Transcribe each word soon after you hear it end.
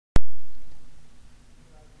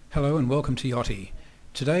Hello and welcome to Yachty.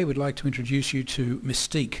 Today we'd like to introduce you to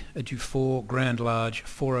Mystique, a Dufour Grand Large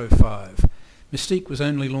 405. Mystique was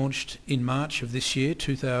only launched in March of this year,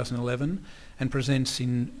 2011, and presents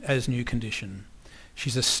in as new condition.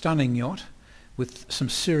 She's a stunning yacht with some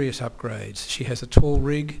serious upgrades. She has a tall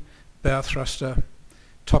rig, bow thruster,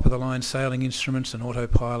 top-of-the-line sailing instruments and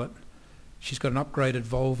autopilot. She's got an upgraded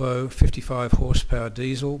Volvo 55 horsepower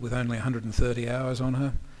diesel with only 130 hours on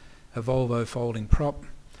her, a Volvo folding prop,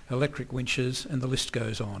 electric winches, and the list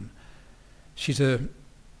goes on. She's a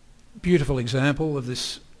beautiful example of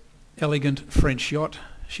this elegant French yacht.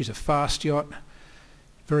 She's a fast yacht,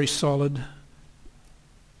 very solid.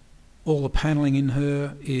 All the panelling in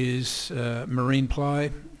her is marine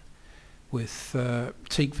ply with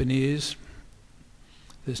teak veneers.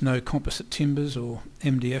 There's no composite timbers or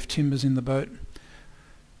MDF timbers in the boat.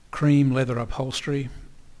 Cream leather upholstery.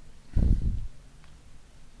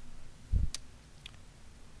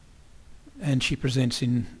 And she presents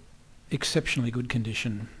in exceptionally good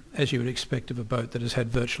condition, as you would expect of a boat that has had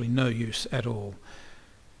virtually no use at all.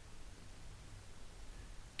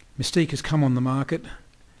 Mystique has come on the market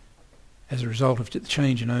as a result of the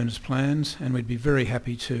change in owner's plans, and we'd be very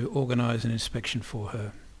happy to organise an inspection for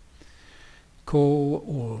her. Call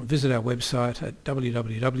or visit our website at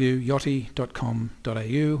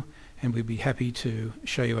www.yachty.com.au and we'd be happy to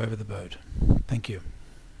show you over the boat. Thank you.